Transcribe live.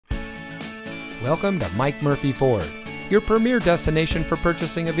Welcome to Mike Murphy Ford, your premier destination for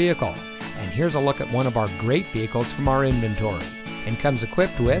purchasing a vehicle. And here's a look at one of our great vehicles from our inventory, and comes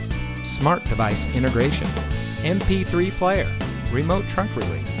equipped with smart device integration, MP3 player, remote trunk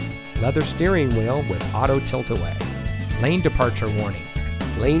release, leather steering wheel with auto tilt-away, lane departure warning,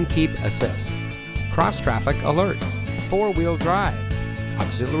 lane keep assist, cross traffic alert, four-wheel drive,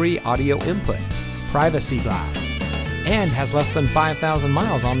 auxiliary audio input, privacy glass, and has less than 5,000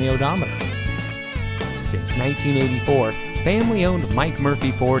 miles on the odometer. Since 1984, family-owned Mike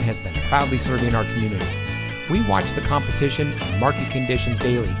Murphy Ford has been proudly serving our community. We watch the competition and market conditions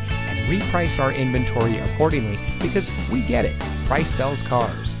daily and reprice our inventory accordingly because we get it. Price sells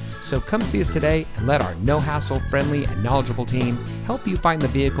cars. So come see us today and let our no-hassle, friendly, and knowledgeable team help you find the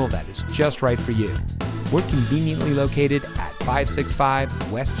vehicle that is just right for you. We're conveniently located at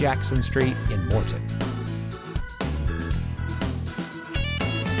 565 West Jackson Street in Morton.